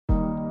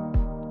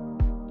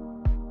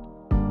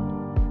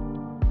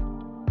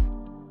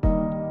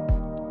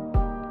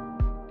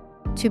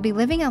To be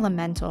living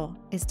elemental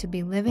is to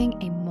be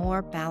living a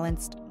more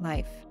balanced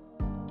life.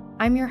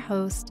 I'm your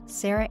host,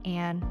 Sarah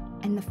Ann,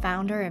 and the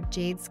founder of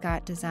Jade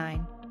Scott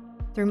Design.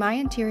 Through my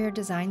interior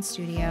design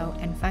studio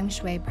and Feng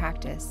Shui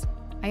practice,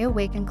 I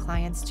awaken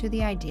clients to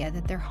the idea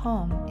that their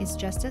home is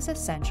just as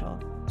essential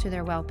to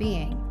their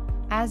well-being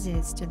as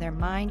is to their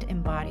mind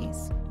and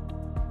bodies.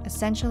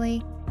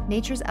 Essentially,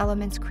 nature's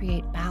elements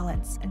create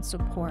balance and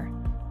support,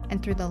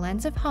 and through the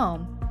lens of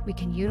home, we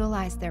can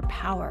utilize their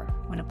power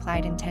when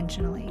applied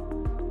intentionally.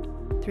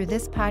 Through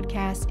this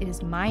podcast, it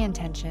is my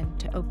intention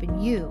to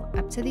open you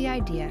up to the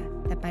idea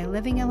that by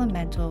living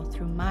elemental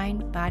through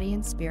mind, body,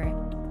 and spirit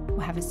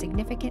will have a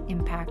significant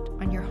impact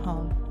on your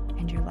home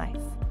and your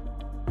life.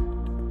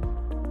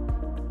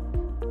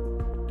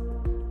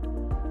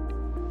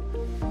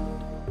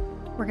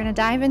 We're going to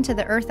dive into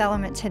the earth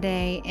element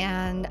today,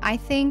 and I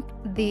think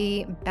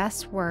the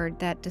best word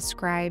that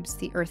describes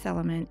the earth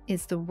element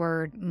is the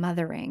word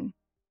mothering.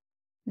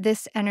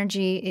 This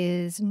energy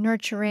is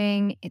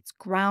nurturing, it's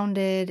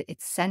grounded,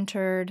 it's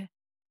centered.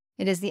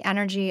 It is the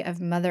energy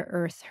of Mother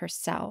Earth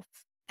herself.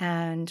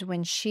 And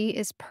when she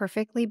is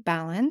perfectly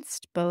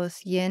balanced, both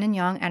yin and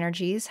yang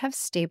energies have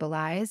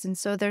stabilized. And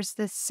so there's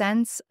this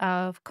sense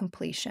of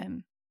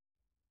completion.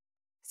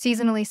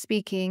 Seasonally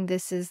speaking,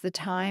 this is the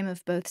time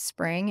of both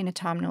spring and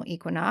autumnal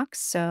equinox.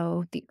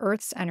 So the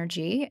Earth's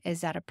energy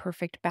is at a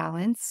perfect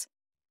balance.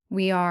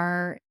 We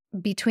are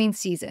between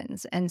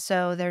seasons, and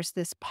so there's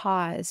this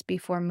pause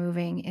before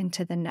moving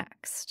into the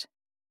next.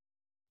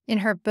 In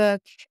her book,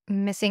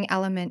 Missing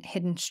Element,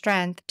 Hidden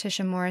Strength,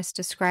 Tisha Morris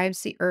describes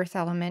the earth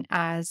element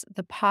as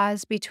the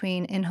pause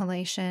between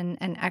inhalation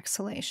and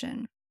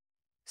exhalation.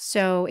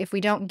 So if we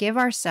don't give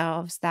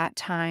ourselves that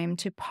time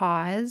to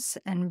pause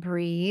and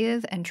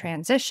breathe and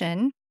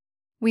transition,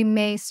 we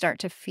may start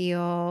to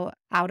feel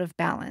out of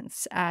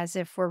balance, as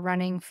if we're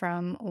running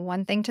from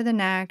one thing to the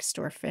next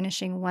or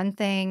finishing one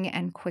thing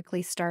and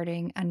quickly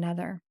starting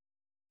another.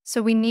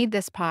 So we need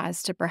this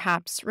pause to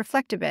perhaps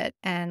reflect a bit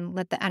and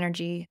let the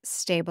energy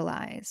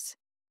stabilize.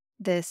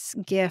 This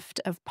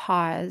gift of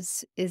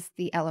pause is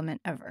the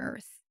element of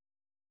earth.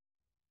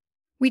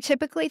 We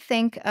typically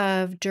think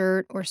of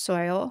dirt or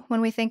soil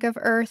when we think of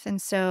earth, and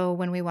so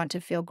when we want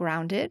to feel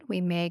grounded, we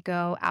may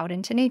go out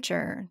into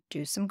nature,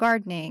 do some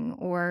gardening,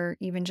 or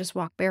even just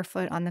walk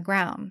barefoot on the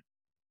ground.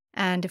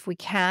 And if we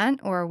can't,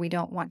 or we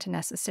don't want to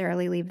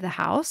necessarily leave the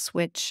house,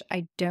 which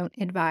I don't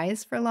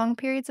advise for long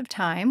periods of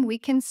time, we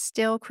can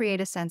still create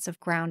a sense of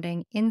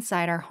grounding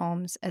inside our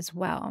homes as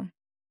well.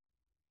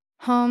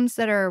 Homes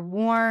that are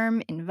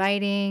warm,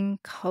 inviting,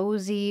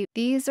 cozy,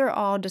 these are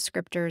all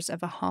descriptors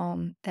of a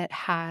home that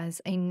has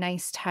a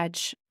nice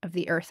touch of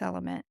the earth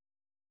element.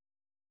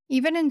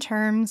 Even in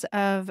terms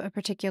of a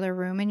particular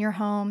room in your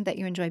home that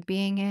you enjoy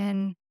being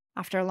in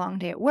after a long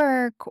day at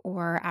work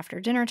or after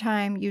dinner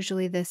time,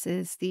 usually this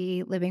is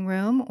the living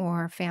room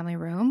or family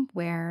room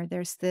where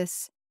there's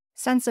this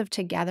sense of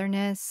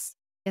togetherness,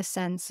 a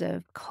sense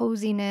of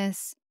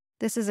coziness.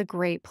 This is a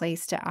great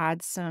place to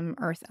add some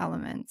earth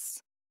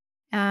elements.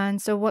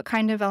 And so what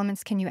kind of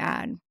elements can you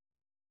add?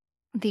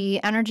 The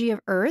energy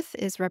of earth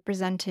is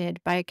represented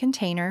by a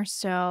container.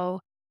 So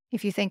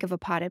if you think of a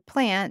potted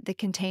plant, the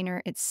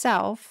container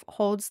itself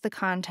holds the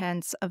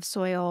contents of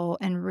soil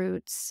and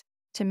roots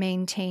to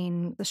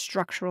maintain the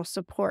structural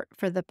support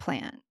for the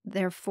plant.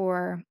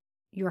 Therefore,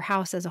 your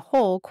house as a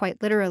whole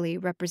quite literally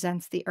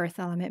represents the earth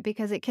element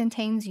because it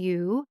contains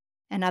you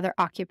and other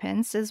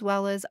occupants, as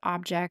well as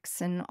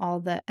objects and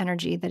all the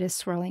energy that is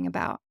swirling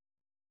about.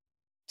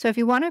 So if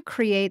you want to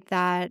create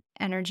that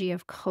energy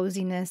of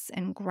coziness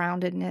and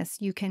groundedness,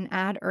 you can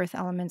add earth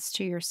elements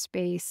to your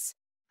space.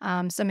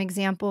 Some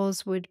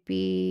examples would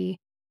be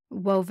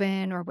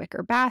woven or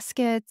wicker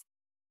baskets,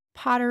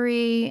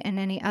 pottery, and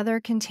any other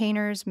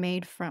containers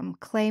made from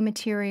clay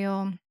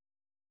material.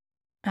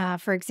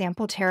 For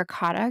example,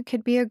 terracotta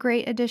could be a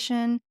great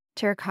addition.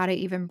 Terracotta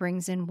even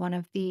brings in one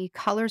of the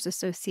colors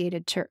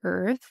associated to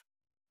earth,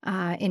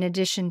 in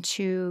addition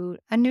to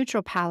a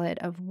neutral palette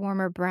of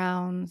warmer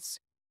browns,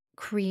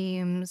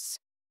 creams,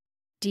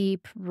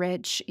 deep,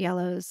 rich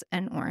yellows,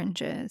 and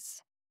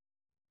oranges.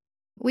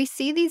 We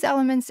see these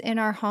elements in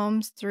our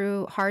homes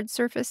through hard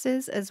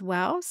surfaces as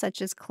well,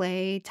 such as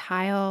clay,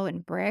 tile,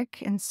 and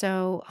brick. And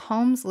so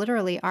homes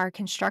literally are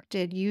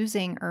constructed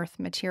using earth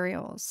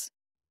materials.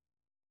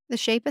 The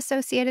shape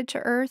associated to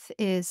earth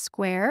is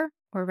square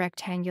or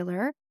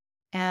rectangular,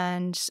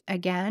 and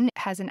again, it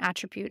has an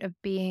attribute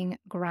of being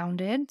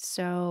grounded.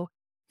 So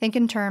think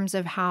in terms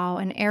of how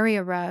an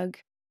area rug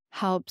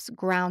helps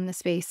ground the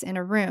space in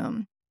a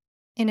room.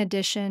 In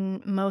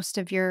addition, most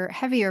of your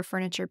heavier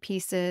furniture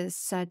pieces,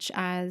 such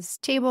as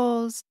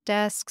tables,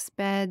 desks,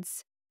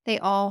 beds, they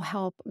all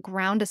help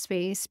ground a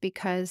space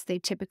because they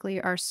typically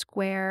are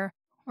square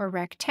or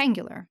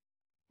rectangular.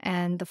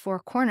 And the four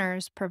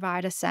corners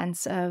provide a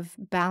sense of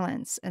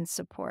balance and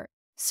support.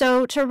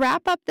 So to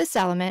wrap up this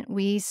element,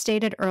 we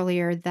stated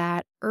earlier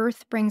that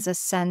earth brings a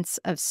sense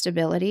of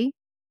stability.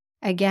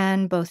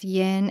 Again, both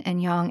yin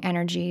and yang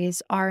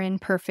energies are in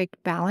perfect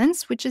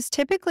balance, which is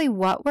typically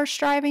what we're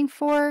striving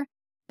for.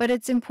 But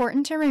it's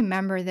important to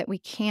remember that we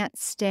can't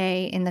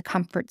stay in the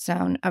comfort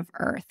zone of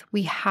Earth.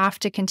 We have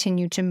to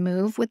continue to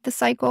move with the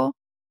cycle.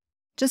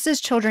 Just as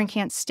children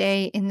can't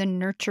stay in the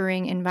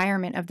nurturing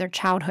environment of their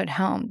childhood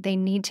home, they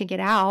need to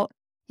get out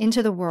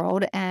into the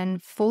world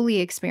and fully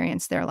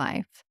experience their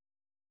life.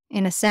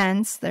 In a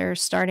sense, they're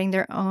starting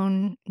their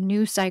own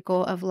new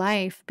cycle of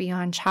life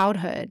beyond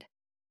childhood.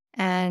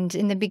 And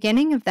in the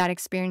beginning of that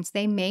experience,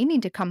 they may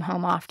need to come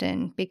home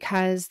often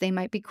because they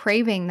might be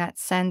craving that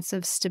sense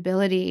of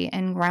stability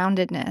and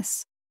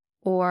groundedness.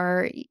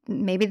 Or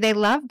maybe they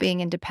love being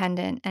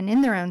independent and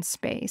in their own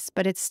space,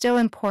 but it's still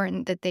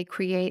important that they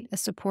create a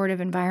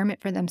supportive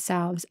environment for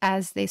themselves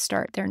as they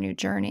start their new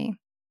journey.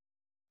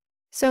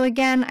 So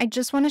again, I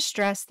just want to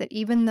stress that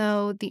even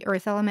though the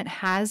earth element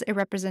has a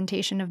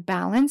representation of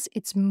balance,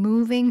 it's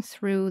moving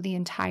through the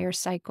entire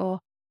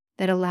cycle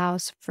that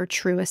allows for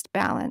truest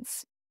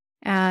balance.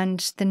 And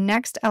the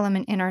next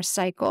element in our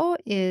cycle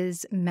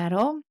is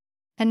metal.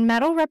 And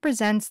metal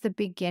represents the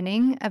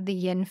beginning of the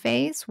yin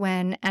phase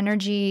when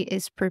energy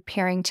is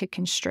preparing to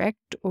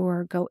constrict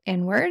or go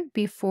inward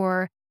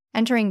before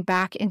entering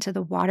back into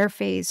the water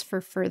phase for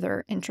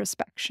further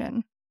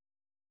introspection.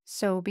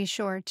 So be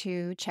sure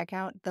to check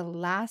out the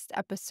last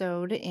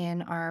episode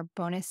in our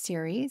bonus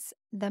series,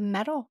 The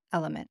Metal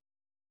Element.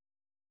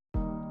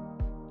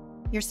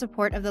 Your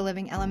support of the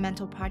Living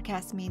Elemental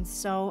podcast means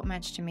so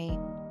much to me.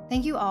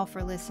 Thank you all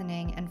for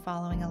listening and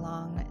following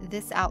along.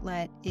 This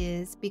outlet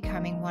is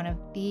becoming one of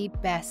the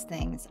best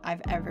things I've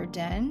ever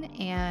done,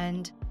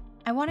 and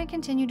I want to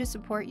continue to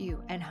support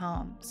you at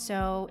home.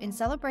 So in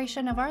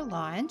celebration of our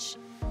launch,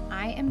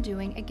 I am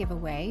doing a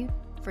giveaway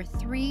for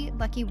 3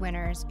 lucky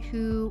winners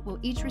who will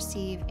each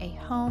receive a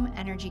home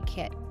energy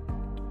kit.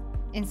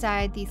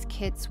 Inside these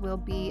kits will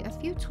be a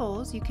few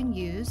tools you can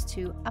use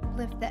to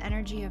uplift the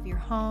energy of your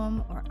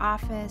home or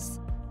office,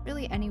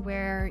 really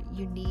anywhere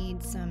you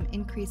need some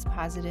increased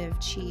positive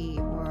chi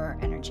or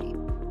energy.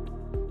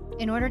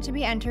 In order to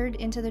be entered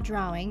into the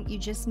drawing, you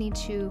just need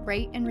to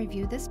rate and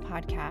review this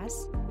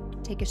podcast,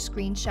 take a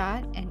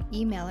screenshot and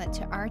email it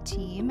to our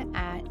team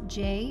at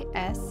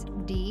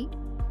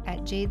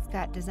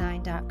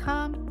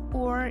jsd@jadescottdesign.com,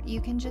 or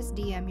you can just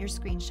DM your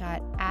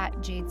screenshot at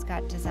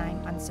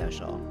jadescottdesign on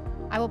social.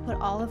 I will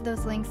put all of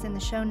those links in the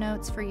show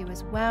notes for you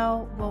as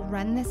well. We'll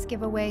run this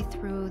giveaway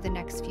through the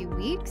next few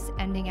weeks,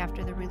 ending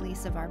after the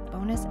release of our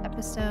bonus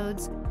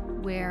episodes,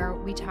 where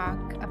we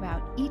talk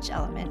about each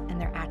element and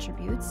their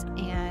attributes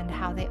and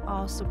how they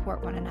all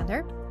support one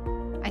another.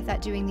 I thought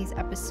doing these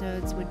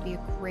episodes would be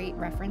a great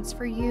reference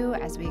for you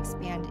as we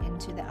expand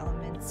into the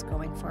elements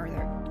going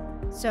further.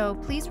 So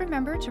please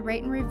remember to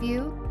rate and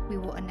review. We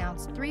will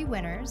announce 3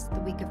 winners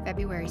the week of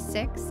February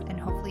 6th and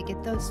hopefully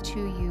get those to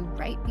you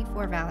right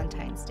before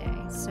Valentine's Day.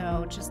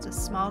 So just a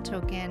small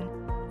token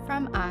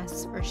from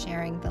us for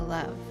sharing the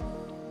love.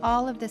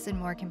 All of this and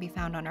more can be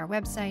found on our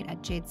website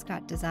at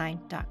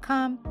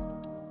jadescottdesign.com.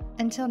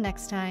 Until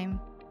next time,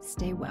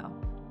 stay well.